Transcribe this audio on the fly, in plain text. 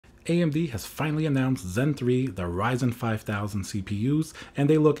AMD has finally announced Zen 3, the Ryzen 5000 CPUs, and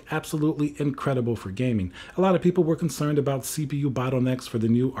they look absolutely incredible for gaming. A lot of people were concerned about CPU bottlenecks for the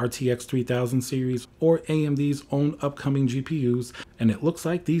new RTX 3000 series or AMD's own upcoming GPUs, and it looks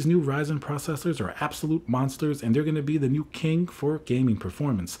like these new Ryzen processors are absolute monsters and they're going to be the new king for gaming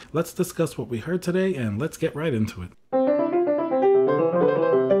performance. Let's discuss what we heard today and let's get right into it.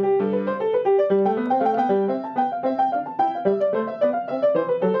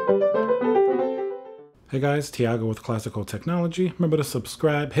 Hey guys, Tiago with Classical Technology. Remember to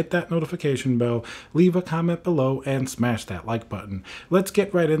subscribe, hit that notification bell, leave a comment below, and smash that like button. Let's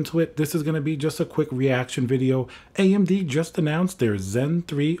get right into it. This is going to be just a quick reaction video. AMD just announced their Zen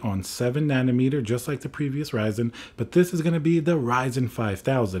 3 on 7nm, just like the previous Ryzen, but this is going to be the Ryzen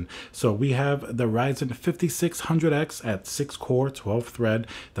 5000. So we have the Ryzen 5600X at 6-core, 12-thread.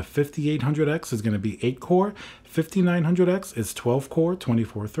 The 5800X is going to be 8-core. 5900X is 12-core,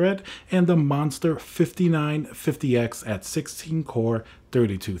 24-thread, and the monster 5950X at 16-core,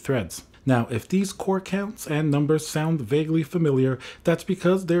 32 threads. Now, if these core counts and numbers sound vaguely familiar, that's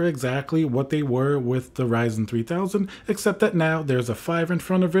because they're exactly what they were with the Ryzen 3000, except that now there's a 5 in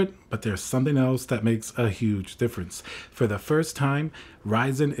front of it, but there's something else that makes a huge difference. For the first time,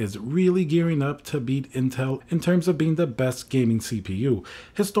 Ryzen is really gearing up to beat Intel in terms of being the best gaming CPU.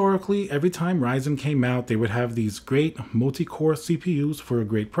 Historically, every time Ryzen came out, they would have these great multi-core CPUs for a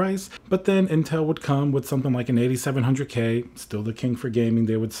great price, but then Intel would come with something like an 8700K, still the king for gaming,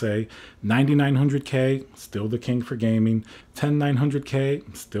 they would say, 9900K, still the king for gaming,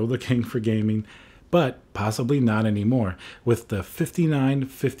 10900K, still the king for gaming, but possibly not anymore. With the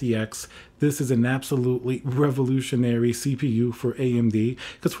 5950X, this is an absolutely revolutionary CPU for AMD,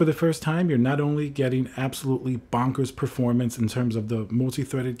 because for the first time, you're not only getting absolutely bonkers performance in terms of the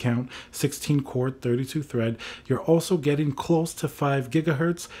multi-threaded count, 16-core, 32-thread, you're also getting close to 5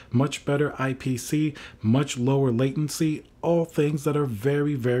 gigahertz, much better IPC, much lower latency, all things that are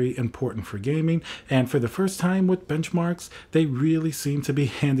very, very important for gaming. And for the first time with benchmarks, they really seem to be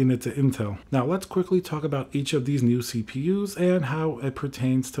handing it to Intel. Now, let's quickly talk about each of these new CPUs and how it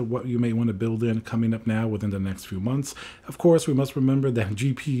pertains to what you may want to build in coming up now within the next few months. Of course, we must remember that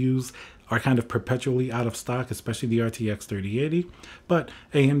GPUs are kind of perpetually out of stock, especially the RTX 3080. But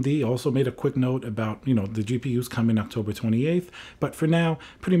AMD also made a quick note about, the GPUs coming October 28th. But for now,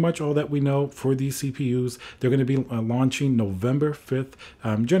 pretty much all that we know for these CPUs, they're going to be launching November 5th.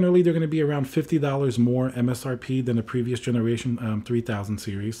 Generally, they're going to be around $50 more MSRP than the previous generation 3000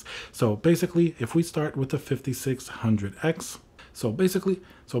 series. So basically, if we start with the 5600X, So basically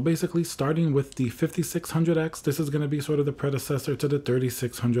starting with the 5600X, this is going to be sort of the predecessor to the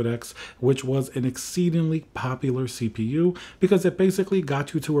 3600X, which was an exceedingly popular CPU because it basically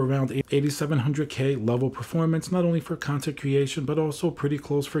got you to around 8700K level performance, not only for content creation, but also pretty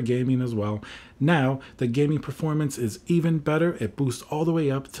close for gaming as well. Now, the gaming performance is even better. It boosts all the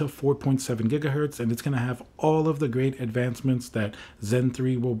way up to 4.7 gigahertz, and it's going to have all of the great advancements that Zen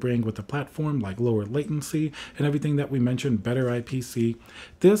 3 will bring with the platform, like lower latency and everything that we mentioned, better IPC.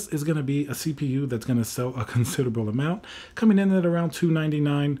 This is going to be a CPU that's going to sell a considerable amount, coming in at around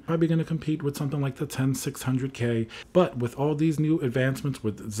 $299, probably going to compete with something like the 10600K. But with all these new advancements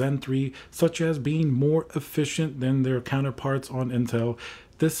with Zen 3, such as being more efficient than their counterparts on Intel,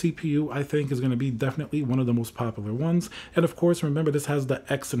 this CPU, I think, is going to be definitely one of the most popular ones. And of course, remember, this has the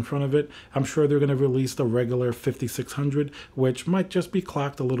X in front of it. I'm sure they're going to release the regular 5600, which might just be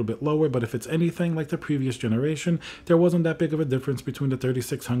clocked a little bit lower. But if it's anything like the previous generation, there wasn't that big of a difference between the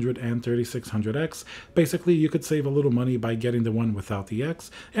 3600 and 3600X. Basically, you could save a little money by getting the one without the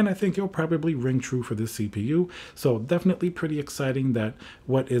X. And I think it'll probably ring true for this CPU. So definitely pretty exciting that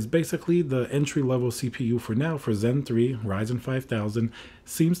what is basically the entry-level CPU for now for Zen 3, Ryzen 5000,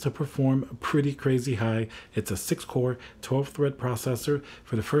 seems to perform pretty crazy high. It's a 6-core, 12-thread processor.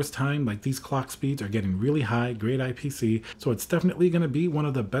 For the first time, like, these clock speeds are getting really high, great IPC. So it's definitely going to be one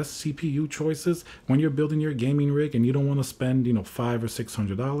of the best CPU choices when you're building your gaming rig and you don't want to spend, $500 or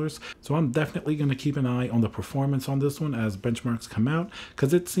 $600. So I'm definitely going to keep an eye on the performance on this one as benchmarks come out,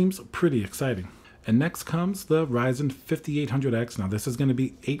 because it seems pretty exciting. And next comes the Ryzen 5800X. Now this is going to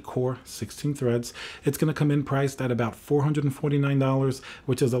be 8-core, 16 threads. It's going to come in priced at about $449,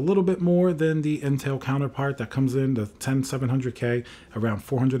 which is a little bit more than the Intel counterpart that comes in the 10700K, around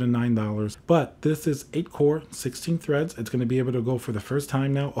 $409. But this is 8-core, 16 threads. It's going to be able to go for the first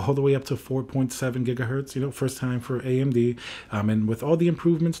time now all the way up to 4.7 gigahertz, first time for AMD. And with all the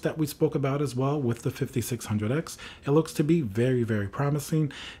improvements that we spoke about as well with the 5600X, it looks to be very, very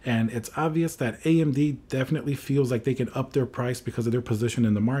promising. And it's obvious that AMD definitely feels like they can up their price because of their position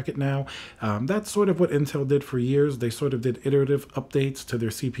in the market now. That's sort of what Intel did for years. They sort of did iterative updates to their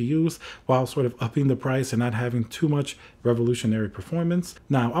CPUs while sort of upping the price and not having too much revolutionary performance.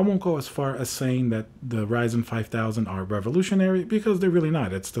 Now, I won't go as far as saying that the Ryzen 5000 are revolutionary because they're really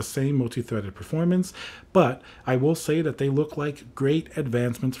not. It's the same multi-threaded performance, but I will say that they look like great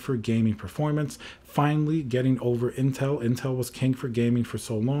advancements for gaming performance, finally getting over Intel. Intel was king for gaming for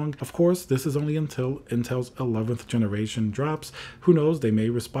so long. Of course, this is only until Intel's 11th generation drops. Who knows, they may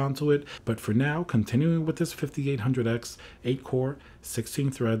respond to it, but for now, continuing with this 5800X, 8-core, 16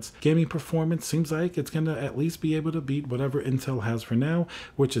 threads, gaming performance seems like it's going to at least be able to beat whatever Intel has for now,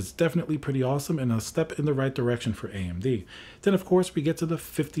 which is definitely pretty awesome and a step in the right direction for AMD. Then, of course, we get to the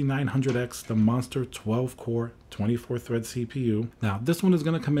 5900X, the monster 12-core, 24-thread CPU. Now, this one is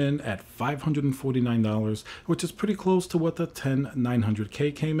going to come in at $549, which is pretty close to what the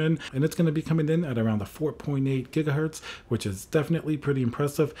 10900K came in, and it's going to be coming in at around the 4.8 gigahertz, which is definitely pretty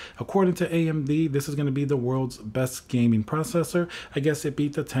impressive. According to AMD, this is going to be the world's best gaming processor. I guess it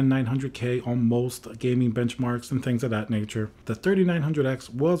beat the 10900K on most gaming benchmarks and things of that nature. The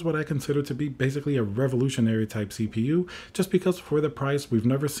 3900X was what I consider to be basically a revolutionary type CPU, just because for the price, we've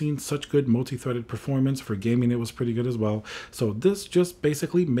never seen such good multi-threaded performance. For gaming, it was pretty good as well. So this just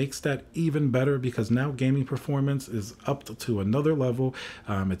basically makes that even better because now gaming performance is up to another level.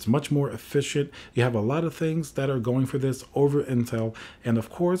 It's much more efficient. You have a lot of things that are going for this over Intel. And of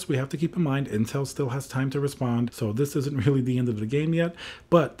course, we have to keep in mind Intel still has time to respond. So this isn't really the end of the game yet.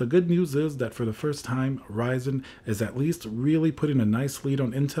 But the good news is that for the first time, Ryzen is at least really putting a nice lead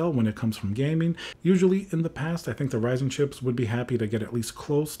on Intel when it comes from gaming. Usually in the past, I think the Ryzen chips would be happy to get at least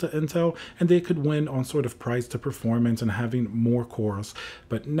close to Intel and they could win on sort of price to performance and having more cores.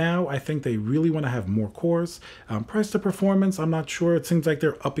 But now I think they really want to have more cores. Price to performance, I'm not sure. It seems like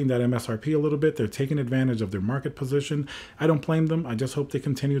they're upping that MSRP a little bit. They're taking advantage of their market position. I don't blame them. I just hope they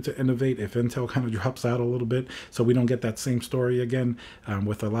continue to innovate if Intel kind of drops out a little bit so we don't get that same story again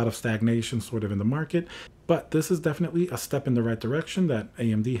with a lot of stagnation sort of in the market. But this is definitely a step in the right direction that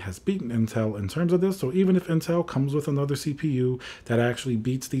AMD has beaten Intel in terms of this. So even if Intel comes with another CPU that actually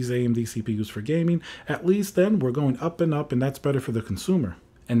beats these AMD CPUs for gaming, at least then we're going up, and that's better for the consumer.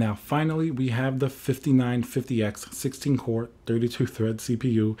 And now finally, we have the 5950X 16-core 32-thread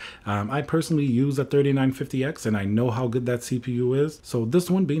CPU. I personally use a 3950X and I know how good that CPU is. So this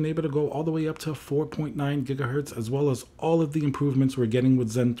one being able to go all the way up to 4.9 gigahertz as well as all of the improvements we're getting with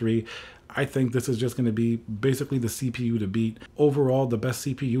Zen 3. I think this is just going to be basically the CPU to beat. Overall, the best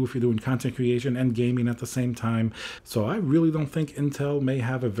CPU if you're doing content creation and gaming at the same time. So I really don't think Intel may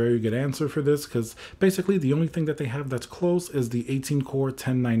have a very good answer for this because basically the only thing that they have that's close is the 18-core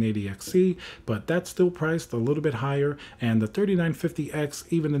 10980XC, but that's still priced a little bit higher, and the 3950X,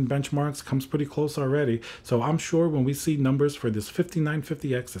 even in benchmarks, comes pretty close already. So I'm sure when we see numbers for this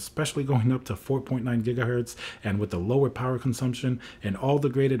 5950X, especially going up to 4.9 gigahertz and with the lower power consumption and all the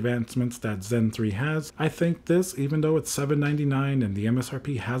great advancements that Zen 3 has, I think this, even though it's $799 and the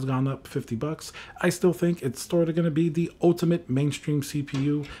MSRP has gone up $50, I still think it's sort of going to be the ultimate mainstream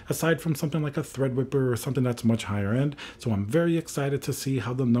CPU, aside from something like a Threadripper or something that's much higher end. So I'm very excited to see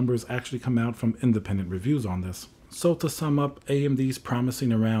how the numbers actually come out from independent reviews on this. So to sum up, AMD's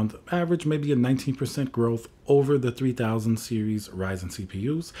promising around average maybe a 19% growth over the 3000 series Ryzen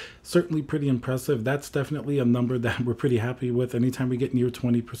CPUs. Certainly pretty impressive. That's definitely a number that we're pretty happy with anytime we get near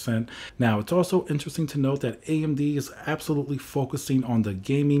 20%. Now, it's also interesting to note that AMD is absolutely focusing on the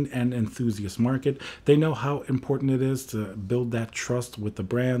gaming and enthusiast market. They know how important it is to build that trust with the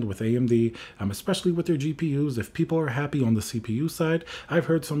brand, with AMD, especially with their GPUs. If people are happy on the CPU side, I've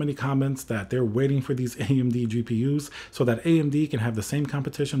heard so many comments that they're waiting for these AMD GPUs so that AMD can have the same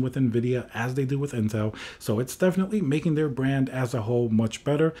competition with NVIDIA as they do with Intel. So it's definitely making their brand as a whole much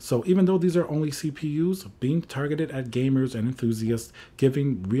better. So even though these are only CPUs, being targeted at gamers and enthusiasts,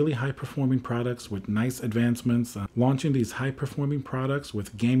 giving really high performing products with nice advancements, launching these high performing products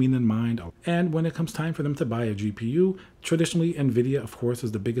with gaming in mind. And when it comes time for them to buy a GPU, traditionally NVIDIA, of course,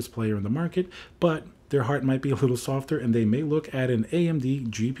 is the biggest player in the market, but their heart might be a little softer and they may look at an AMD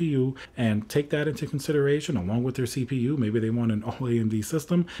GPU and take that into consideration along with their CPU. Maybe they want an all AMD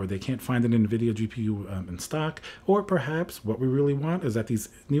system, or they can't find an NVIDIA GPU in stock, or perhaps what we really want is that these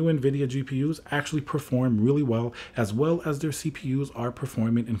new NVIDIA GPUs actually perform really well as their CPUs are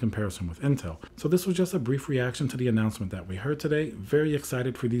performing in comparison with Intel. So this was just a brief reaction to the announcement that we heard today. Very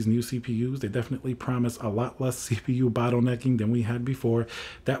excited for these new CPUs. They definitely promise a lot less CPU bottlenecking than we had before.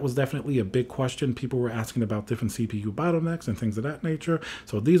 That was definitely a big question people were asking about different CPU bottlenecks and things of that nature.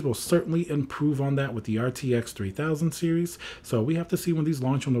 So these will certainly improve on that with the RTX 3000 series. So we have to see when these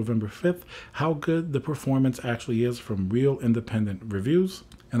launch on November 5th, how good the performance actually is from real independent reviews.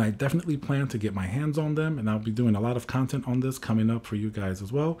 And I definitely plan to get my hands on them, and I'll be doing a lot of content on this coming up for you guys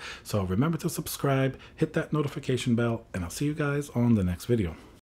as well. So remember to subscribe, hit that notification bell, and I'll see you guys on the next video.